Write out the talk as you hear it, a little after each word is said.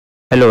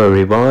Hello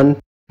everyone,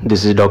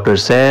 this is Dr.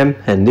 Sam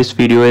and this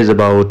video is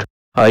about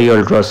eye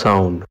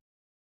ultrasound.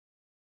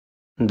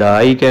 The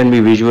eye can be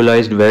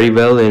visualized very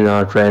well in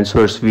our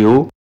transverse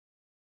view.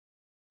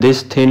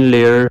 This thin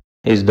layer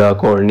is the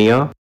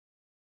cornea.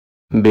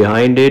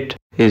 Behind it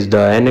is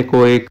the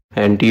anechoic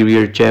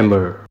anterior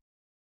chamber.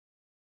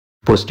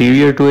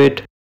 Posterior to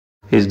it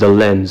is the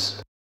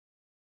lens.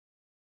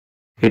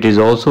 It is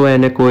also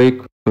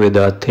anechoic with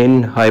a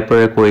thin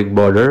hyperechoic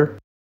border.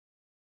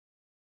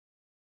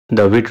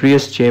 The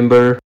vitreous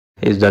chamber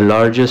is the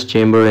largest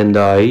chamber in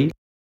the eye.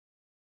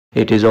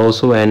 It is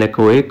also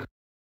anechoic.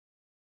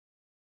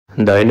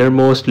 The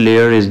innermost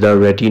layer is the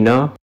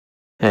retina,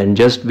 and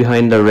just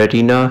behind the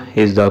retina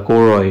is the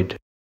choroid.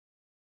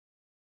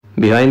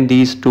 Behind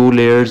these two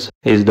layers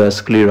is the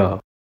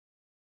sclera.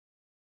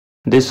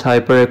 This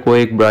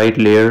hyperechoic bright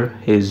layer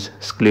is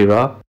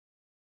sclera.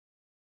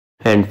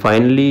 And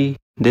finally,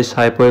 this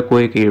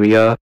hypoechoic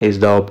area is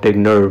the optic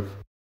nerve.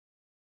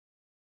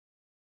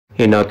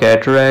 In a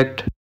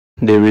cataract,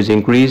 there is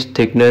increased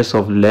thickness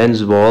of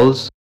lens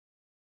walls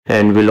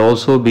and will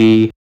also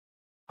be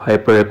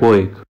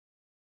hyperechoic.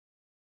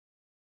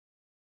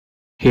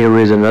 Here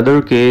is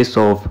another case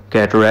of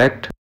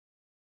cataract.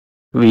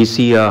 We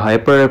see a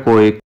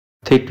hyperechoic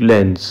thick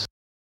lens.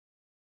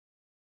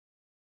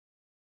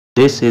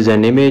 This is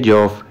an image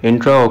of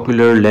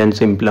intraocular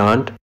lens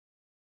implant.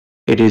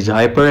 It is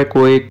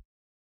hyperechoic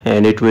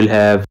and it will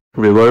have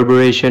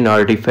reverberation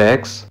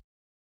artifacts.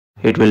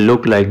 It will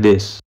look like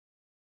this.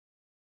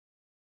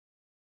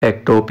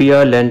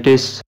 Ectopia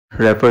Lentis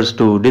refers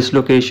to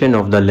dislocation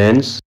of the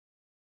lens.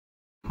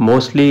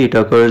 Mostly it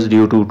occurs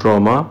due to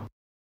trauma.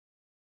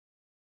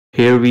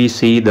 Here we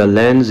see the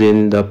lens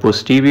in the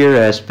posterior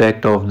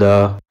aspect of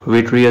the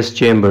vitreous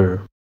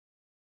chamber.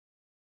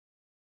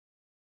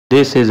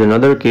 This is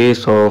another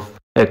case of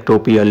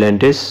ectopia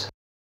lentis.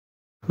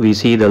 We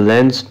see the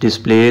lens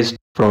displaced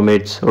from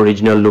its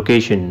original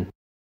location.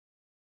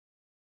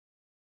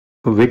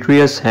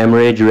 Vitreous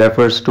hemorrhage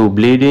refers to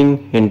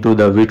bleeding into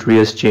the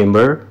vitreous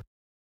chamber.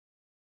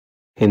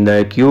 In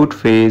the acute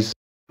phase,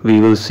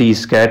 we will see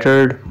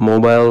scattered,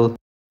 mobile,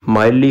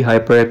 mildly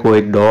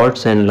hyperechoic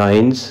dots and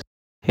lines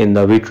in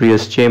the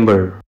vitreous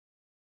chamber.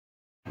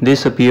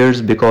 This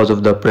appears because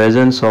of the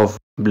presence of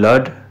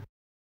blood,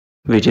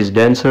 which is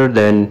denser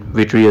than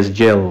vitreous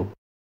gel.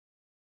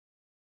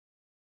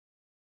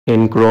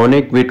 In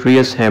chronic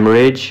vitreous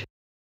hemorrhage,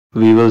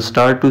 we will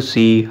start to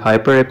see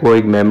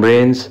hyperechoic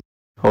membranes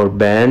or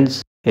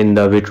bands in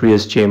the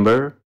vitreous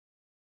chamber.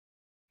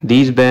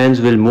 These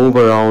bands will move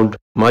around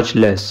much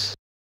less.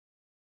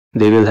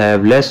 They will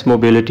have less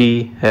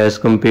mobility as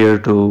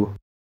compared to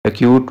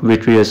acute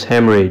vitreous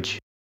hemorrhage.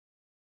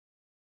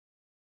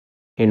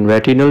 In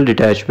retinal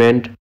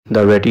detachment,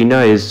 the retina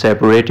is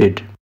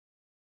separated.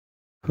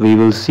 We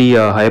will see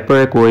a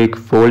hyperechoic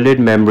folded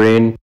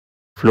membrane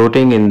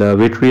floating in the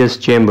vitreous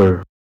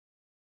chamber.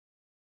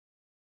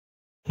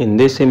 In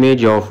this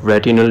image of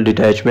retinal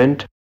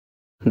detachment,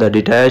 the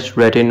detached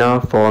retina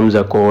forms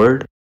a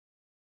cord.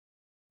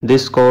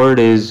 This cord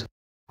is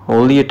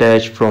only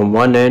attached from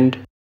one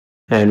end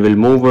and will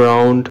move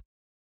around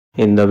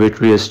in the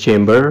vitreous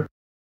chamber.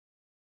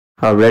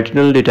 A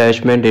retinal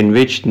detachment in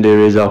which there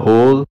is a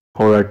hole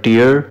or a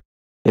tear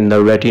in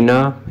the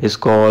retina is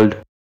called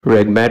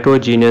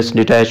rhegmatogenous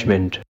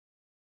detachment.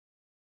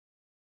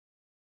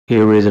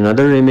 Here is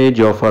another image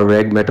of a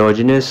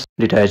rhegmatogenous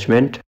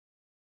detachment.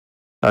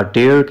 A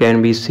tear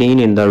can be seen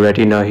in the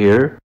retina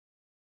here,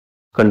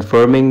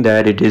 confirming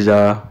that it is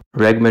a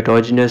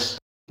rhegmatogenous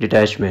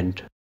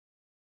detachment.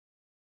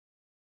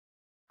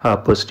 A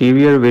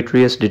posterior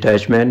vitreous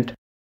detachment,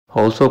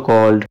 also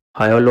called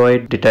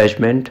hyaloid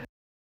detachment,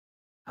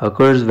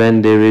 occurs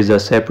when there is a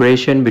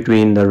separation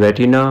between the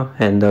retina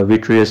and the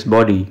vitreous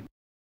body.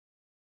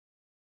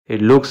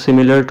 It looks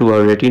similar to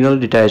a retinal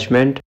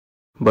detachment,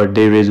 but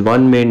there is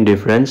one main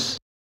difference.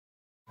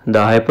 The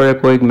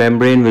hyperechoic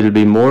membrane will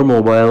be more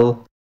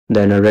mobile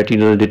than a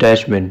retinal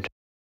detachment.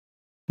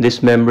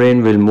 This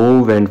membrane will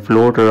move and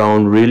float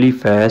around really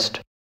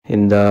fast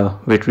in the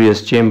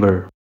vitreous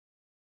chamber.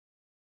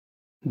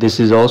 This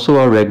is also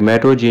a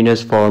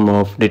rhegmatogenous form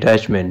of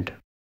detachment.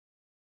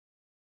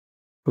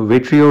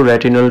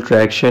 Vitreoretinal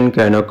traction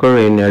can occur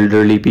in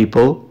elderly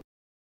people.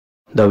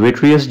 The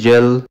vitreous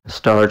gel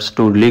starts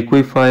to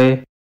liquefy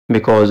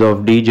because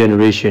of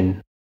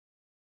degeneration.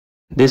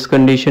 This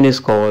condition is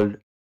called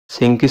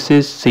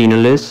synthesis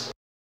senalis.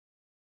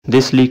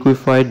 This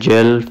liquefied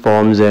gel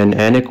forms an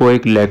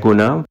anechoic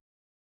lacuna.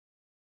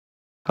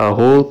 A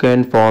hole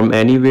can form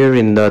anywhere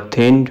in the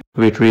thinned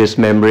vitreous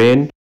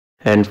membrane,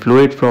 and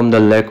fluid from the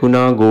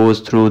lacuna goes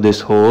through this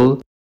hole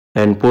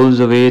and pulls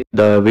away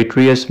the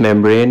vitreous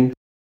membrane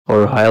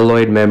or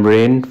hyaloid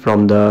membrane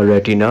from the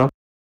retina.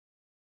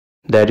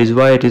 That is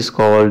why it is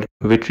called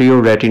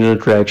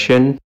vitreoretinal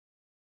traction,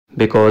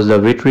 because the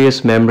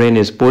vitreous membrane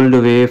is pulled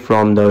away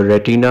from the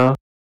retina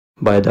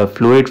by the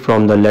fluid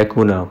from the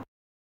lacuna.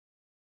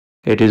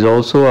 It is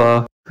also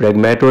a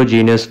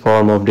rhegmatogenous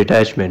form of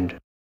detachment.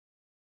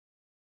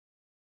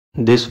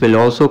 This will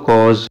also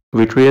cause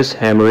vitreous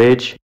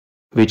hemorrhage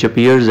which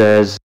appears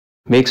as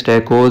mixed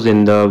echoes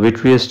in the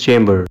vitreous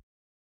chamber.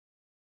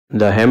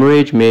 The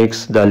hemorrhage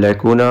makes the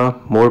lacuna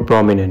more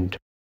prominent.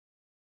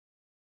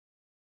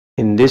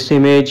 In this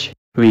image,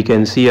 we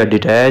can see a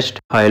detached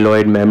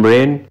hyaloid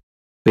membrane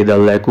with a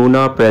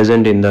lacuna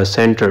present in the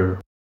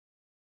center.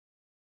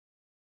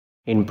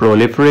 In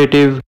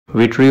proliferative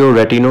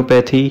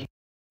vitreoretinopathy,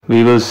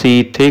 we will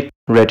see thick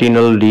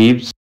retinal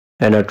leaves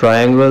and a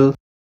triangle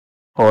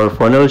or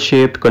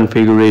funnel-shaped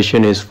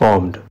configuration is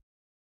formed.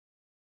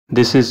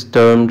 This is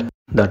termed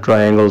the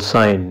triangle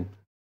sign.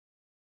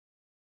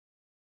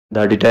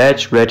 The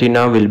detached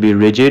retina will be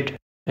rigid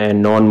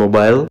and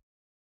non-mobile.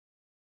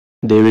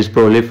 There is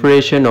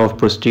proliferation of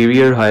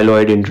posterior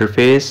hyaloid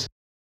interface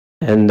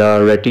and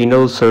the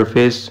retinal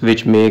surface,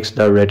 which makes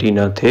the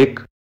retina thick,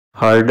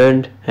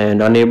 hardened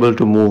and unable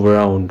to move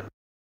around.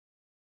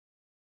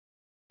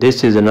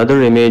 This is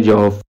another image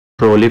of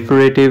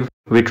proliferative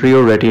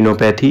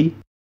vitreoretinopathy.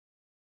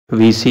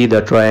 We see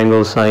the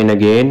triangle sign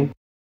again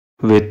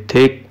with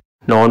thick,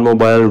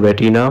 non-mobile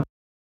retina.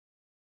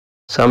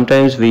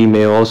 Sometimes we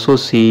may also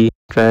see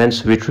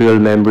transvitreal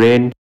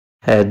membrane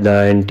at the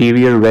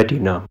anterior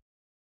retina.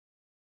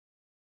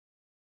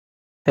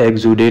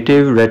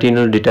 Exudative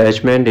retinal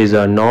detachment is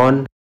a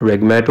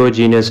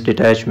non-rhegmatogenous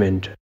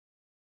detachment.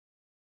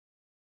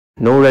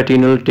 No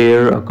retinal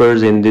tear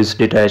occurs in this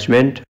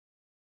detachment.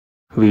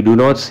 We do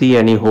not see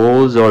any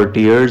holes or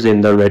tears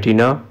in the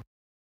retina.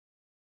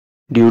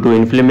 Due to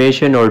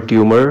inflammation or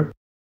tumor,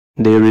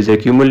 there is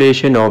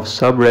accumulation of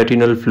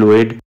subretinal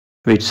fluid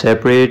which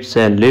separates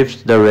and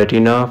lifts the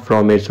retina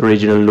from its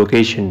original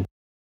location.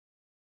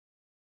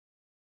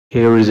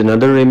 Here is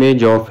another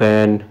image of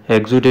an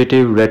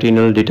exudative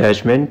retinal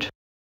detachment.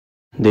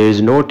 There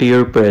is no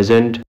tear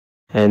present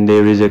and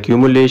there is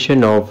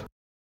accumulation of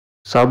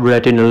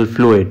subretinal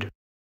fluid.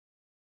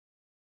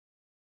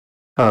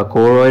 A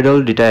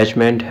choroidal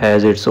detachment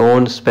has its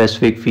own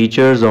specific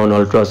features on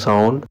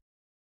ultrasound.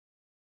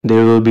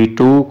 There will be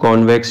two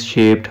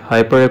convex-shaped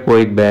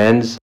hyperechoic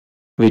bands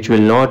which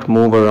will not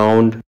move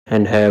around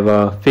and have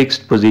a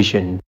fixed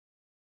position.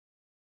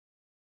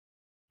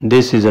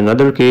 This is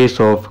another case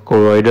of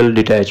choroidal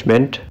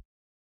detachment.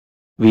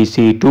 We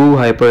see two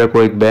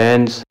hyperechoic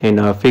bands in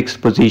a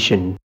fixed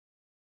position.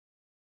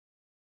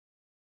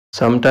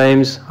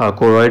 Sometimes a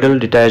choroidal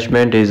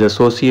detachment is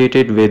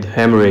associated with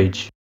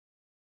hemorrhage.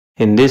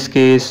 In this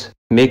case,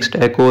 mixed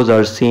echoes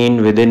are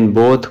seen within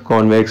both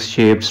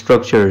convex-shaped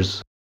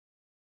structures.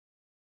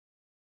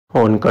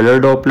 On color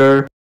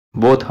Doppler,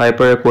 both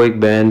hyperechoic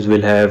bands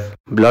will have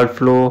blood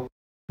flow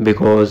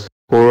because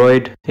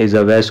choroid is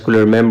a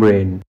vascular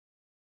membrane.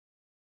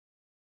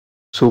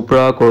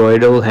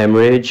 Suprachoroidal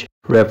hemorrhage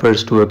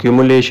refers to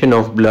accumulation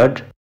of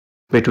blood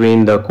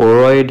between the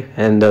choroid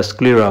and the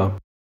sclera.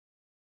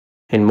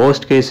 In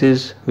most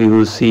cases, we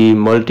will see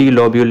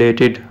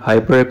multilobulated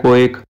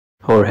hyperechoic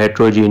or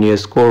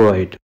heterogeneous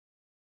choroid.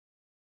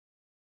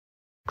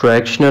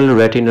 Tractional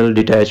retinal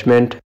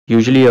detachment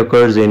usually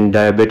occurs in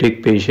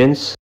diabetic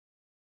patients.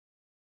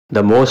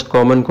 The most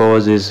common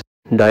cause is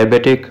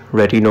diabetic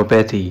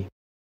retinopathy.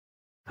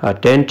 A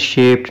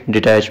tent-shaped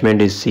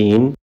detachment is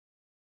seen.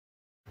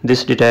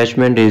 This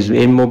detachment is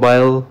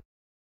immobile,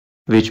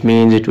 which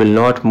means it will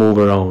not move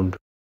around.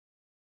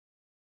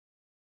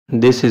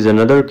 This is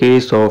another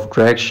case of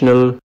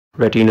tractional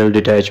retinal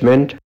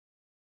detachment.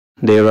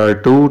 There are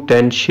two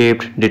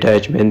tent-shaped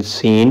detachments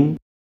seen.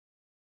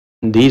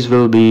 These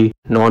will be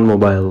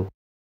non-mobile.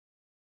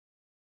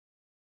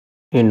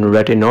 In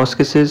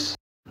retinoschisis,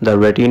 the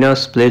retina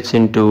splits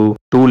into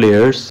two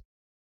layers.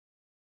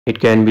 It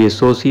can be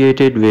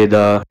associated with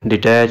a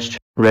detached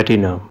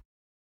retina.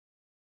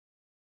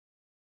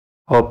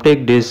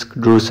 Optic disc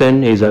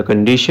drusen is a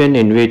condition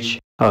in which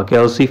a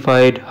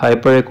calcified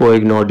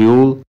hyperechoic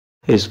nodule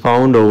is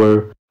found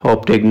over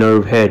optic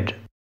nerve head.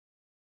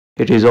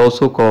 It is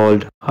also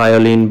called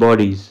hyaline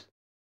bodies.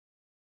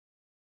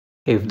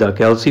 If the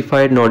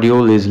calcified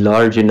nodule is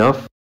large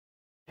enough,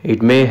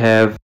 it may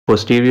have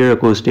posterior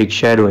acoustic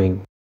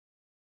shadowing.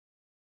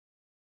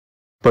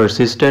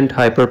 Persistent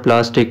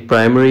hyperplastic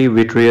primary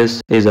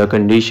vitreous is a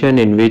condition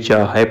in which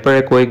a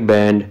hyperechoic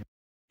band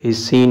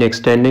is seen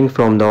extending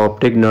from the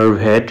optic nerve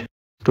head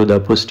to the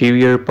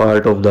posterior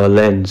part of the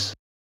lens.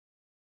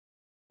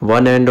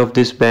 One end of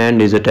this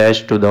band is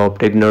attached to the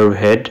optic nerve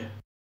head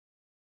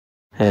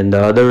and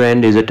the other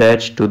end is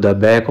attached to the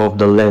back of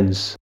the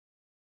lens.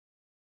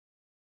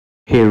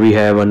 Here we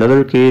have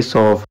another case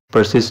of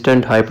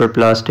persistent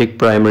hyperplastic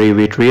primary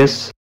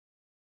vitreous.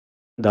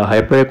 The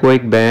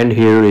hyperechoic band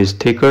here is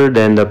thicker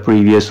than the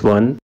previous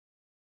one.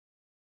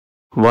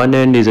 One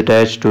end is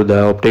attached to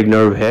the optic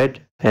nerve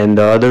head and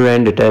the other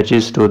end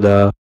attaches to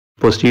the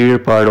posterior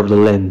part of the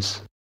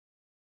lens.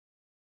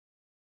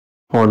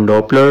 On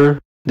Doppler,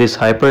 this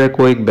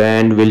hyperechoic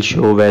band will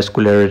show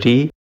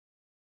vascularity.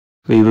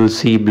 We will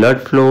see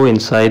blood flow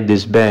inside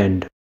this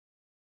band.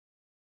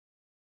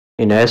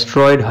 In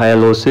Asteroid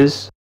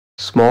Hyalosis,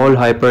 small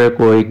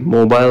hyperechoic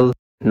mobile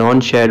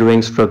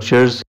non-shadowing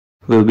structures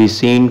will be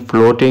seen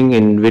floating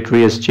in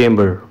vitreous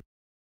chamber.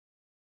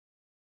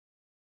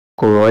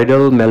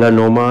 Choroidal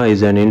melanoma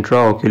is an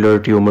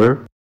intraocular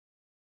tumor.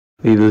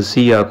 We will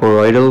see a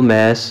choroidal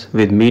mass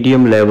with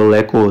medium level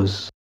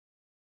echoes.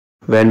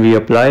 When we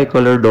apply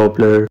color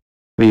Doppler,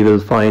 we will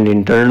find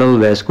internal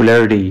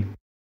vascularity.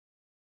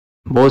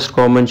 Most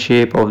common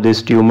shape of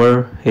this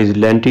tumor is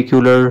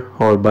lenticular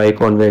or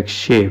biconvex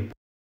shape.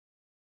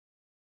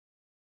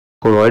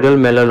 Choroidal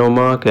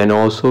melanoma can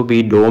also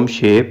be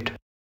dome-shaped.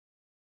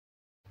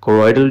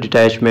 Choroidal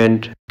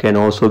detachment can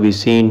also be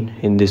seen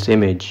in this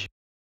image.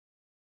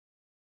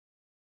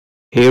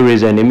 Here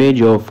is an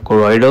image of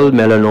choroidal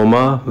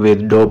melanoma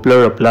with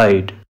Doppler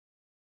applied.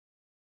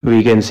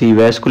 We can see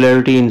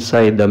vascularity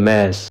inside the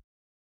mass.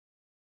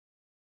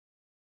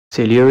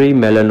 Ciliary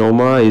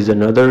melanoma is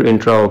another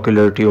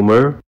intraocular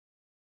tumor.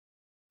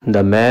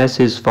 The mass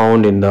is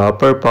found in the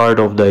upper part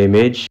of the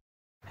image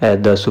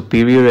at the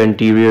superior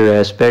anterior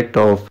aspect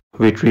of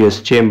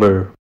vitreous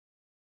chamber.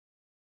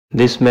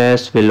 This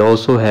mass will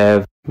also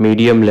have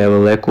medium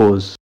level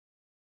echoes.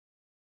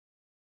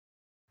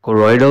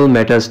 Choroidal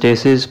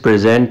metastases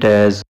present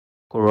as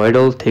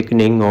choroidal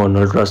thickening on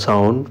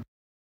ultrasound.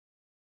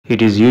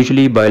 It is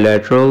usually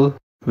bilateral,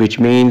 which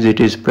means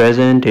it is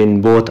present in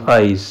both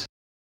eyes.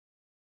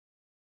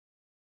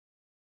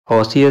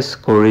 Osseous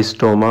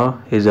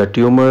Choristoma is a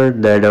tumor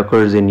that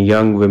occurs in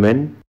young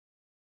women.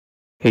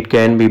 It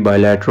can be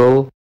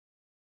bilateral.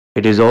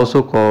 It is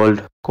also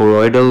called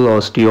choroidal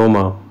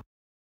osteoma.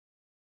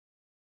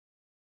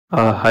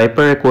 A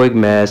hyperechoic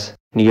mass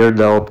near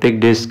the optic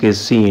disc is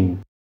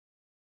seen.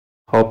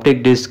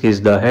 Optic disc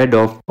is the head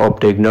of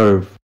optic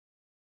nerve.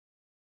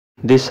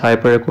 This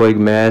hyperechoic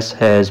mass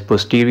has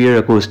posterior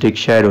acoustic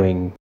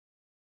shadowing.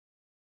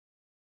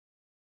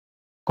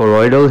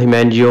 Choroidal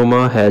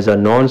Hemangioma has a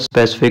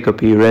non-specific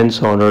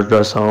appearance on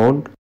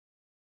ultrasound.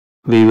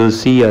 We will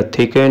see a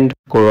thickened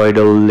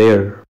choroidal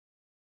layer.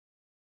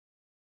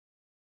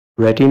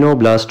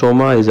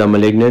 Retinoblastoma is a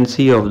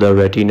malignancy of the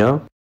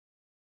retina.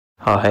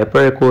 A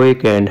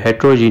hyperechoic and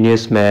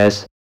heterogeneous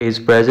mass is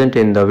present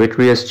in the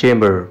vitreous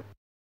chamber.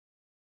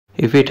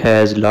 If it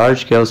has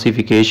large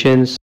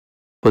calcifications,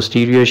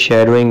 posterior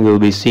shadowing will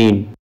be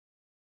seen.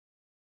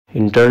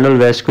 Internal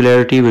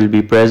vascularity will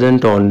be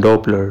present on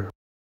Doppler.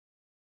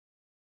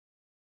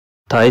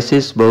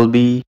 Phthisis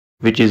Bulbi,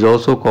 which is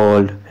also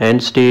called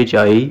end-stage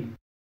eye,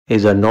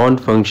 is a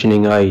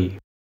non-functioning eye.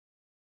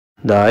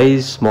 The eye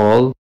is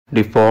small,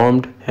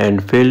 deformed,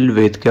 and filled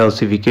with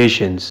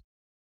calcifications.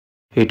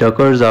 It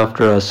occurs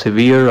after a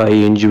severe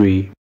eye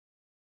injury.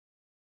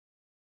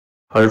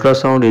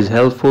 Ultrasound is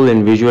helpful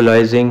in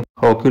visualizing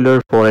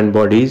ocular foreign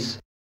bodies.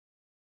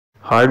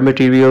 Hard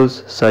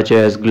materials such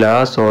as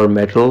glass or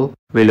metal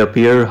will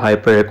appear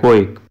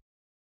hyperechoic.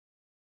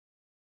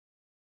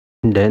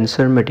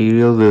 Denser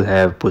material will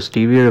have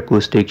posterior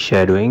acoustic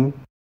shadowing.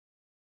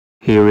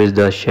 Here is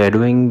the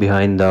shadowing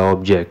behind the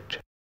object.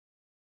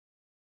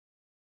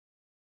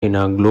 In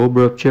a globe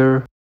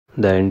rupture,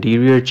 the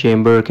anterior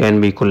chamber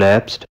can be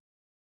collapsed.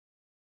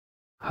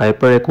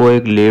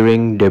 Hyperechoic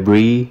layering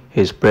debris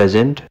is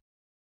present.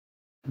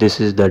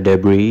 This is the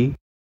debris.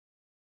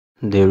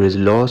 There is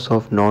loss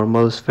of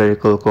normal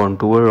spherical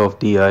contour of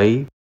the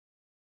eye.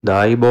 The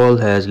eyeball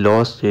has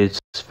lost its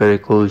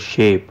spherical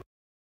shape.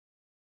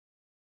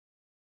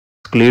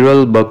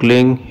 Scleral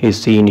buckling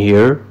is seen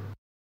here,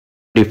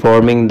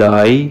 deforming the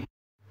eye,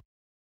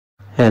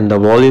 and the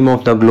volume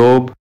of the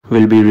globe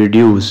will be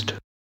reduced.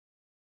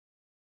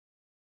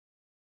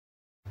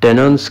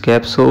 Tenon's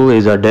capsule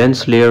is a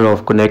dense layer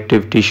of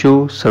connective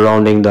tissue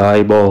surrounding the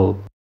eyeball.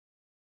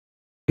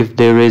 If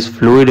there is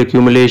fluid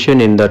accumulation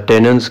in the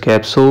Tenon's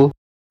capsule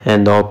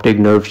and the optic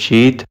nerve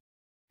sheath,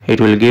 it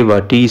will give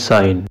a T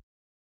sign.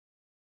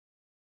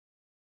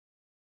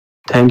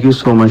 Thank you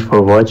so much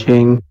for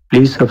watching.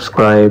 Please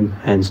subscribe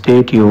and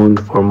stay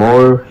tuned for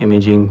more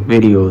imaging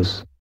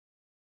videos.